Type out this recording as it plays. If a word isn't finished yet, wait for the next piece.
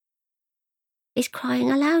is crying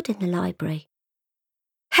aloud in the library.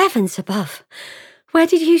 Heavens above! Where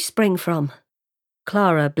did you spring from?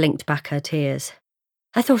 Clara blinked back her tears.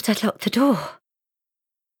 I thought I'd locked the door.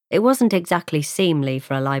 It wasn't exactly seemly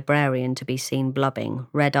for a librarian to be seen blubbing,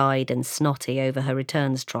 red-eyed and snotty over her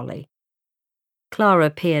returns trolley. Clara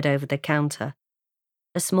peered over the counter.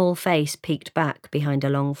 A small face peeked back behind a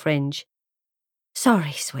long fringe.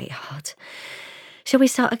 Sorry, sweetheart. Shall we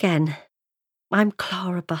start again? I'm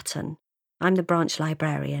Clara Button. I'm the branch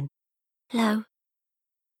librarian. Hello.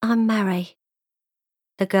 I'm Mary.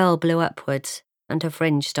 The girl blew upwards, and her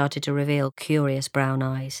fringe started to reveal curious brown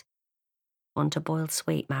eyes. Want a boiled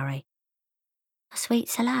sweet, Mary? Are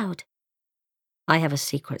sweets allowed? I have a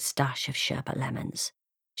secret stash of sherbet lemons.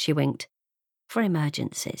 She winked. For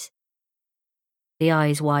emergencies. The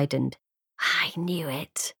eyes widened. I knew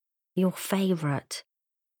it. Your favourite.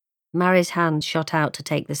 Mary's hand shot out to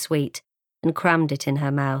take the sweet and crammed it in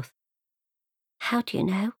her mouth. How do you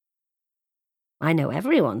know? I know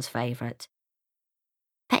everyone's favourite.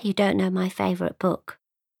 Bet you don't know my favourite book.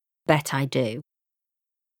 Bet I do.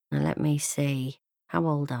 Now let me see. How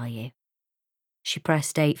old are you? She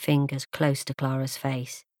pressed 8 fingers close to Clara's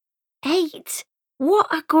face. 8? What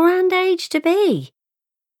a grand age to be!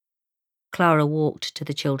 Clara walked to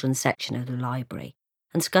the children's section of the library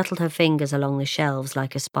and scuttled her fingers along the shelves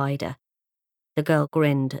like a spider. The girl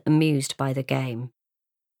grinned, amused by the game.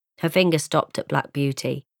 Her finger stopped at Black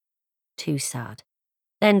Beauty. Too sad.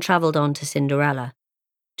 Then travelled on to Cinderella.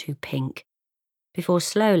 Too pink. Before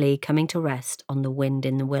slowly coming to rest on The Wind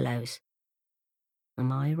in the Willows.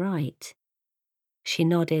 Am I right? She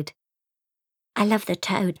nodded. I love the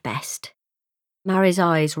Toad best. Mary's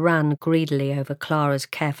eyes ran greedily over Clara's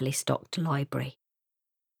carefully stocked library.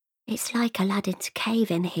 It's like Aladdin's cave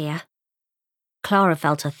in here. Clara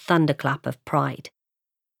felt a thunderclap of pride.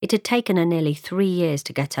 It had taken her nearly 3 years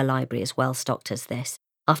to get her library as well stocked as this,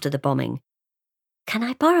 after the bombing. Can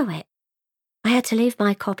I borrow it? I had to leave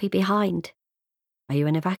my copy behind. Are you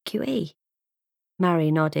an evacuee? Mary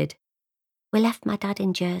nodded. We left my dad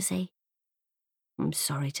in Jersey. I'm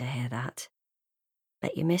sorry to hear that.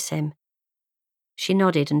 Bet you miss him. She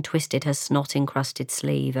nodded and twisted her snot-encrusted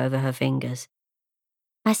sleeve over her fingers.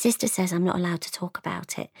 My sister says I'm not allowed to talk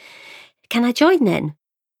about it. Can I join then?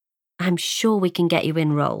 I'm sure we can get you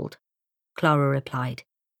enrolled, Clara replied.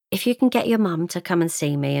 If you can get your mum to come and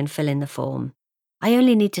see me and fill in the form. I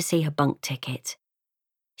only need to see her bunk ticket.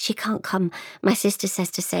 She can't come. My sister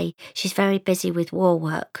says to say she's very busy with war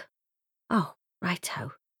work. Oh,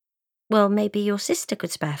 righto. Well, maybe your sister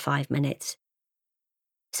could spare 5 minutes.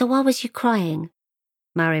 So why was you crying?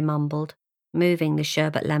 Mary mumbled, moving the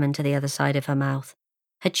sherbet lemon to the other side of her mouth,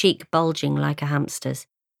 her cheek bulging like a hamster's.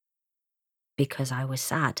 Because I was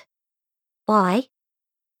sad. Why?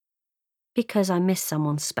 Because I missed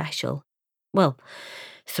someone special. Well,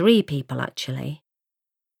 3 people, actually.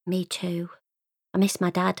 Me too. I miss my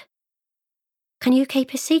dad. Can you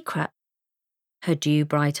keep a secret? Her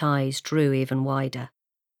dew-bright eyes drew even wider.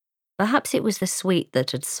 Perhaps it was the sweet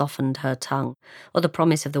that had softened her tongue, or the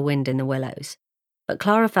promise of the wind in the willows. But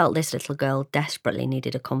Clara felt this little girl desperately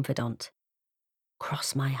needed a confidant.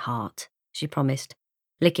 Cross my heart, she promised,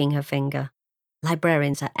 licking her finger.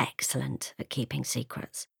 Librarians are excellent at keeping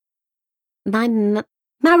secrets.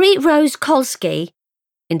 Marie Rose Kolsky,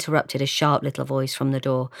 interrupted a sharp little voice from the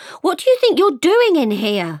door. What do you think you're doing in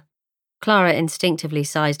here? Clara instinctively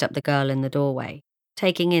sized up the girl in the doorway,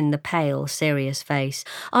 taking in the pale, serious face.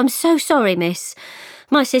 I'm so sorry, miss.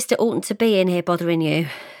 My sister oughtn't to be in here bothering you.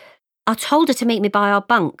 I told her to meet me by our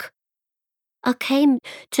bunk. I came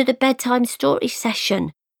to the bedtime story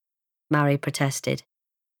session, Mary protested.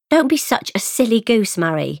 Don't be such a silly goose,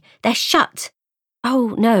 Mary. They're shut.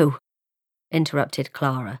 Oh, no, interrupted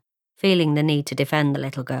Clara, feeling the need to defend the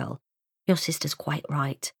little girl. Your sister's quite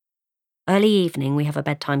right. Early evening we have a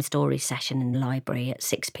bedtime story session in the library at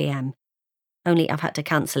 6 p.m. Only I've had to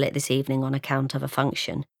cancel it this evening on account of a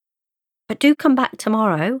function. But do come back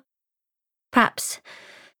tomorrow. Perhaps.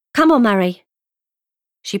 Come on, Mary.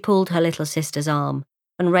 She pulled her little sister's arm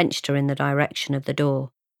and wrenched her in the direction of the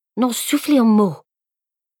door. Non soufflez un mot.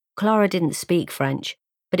 Clara didn't speak French,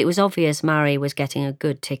 but it was obvious Mary was getting a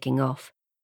good ticking off.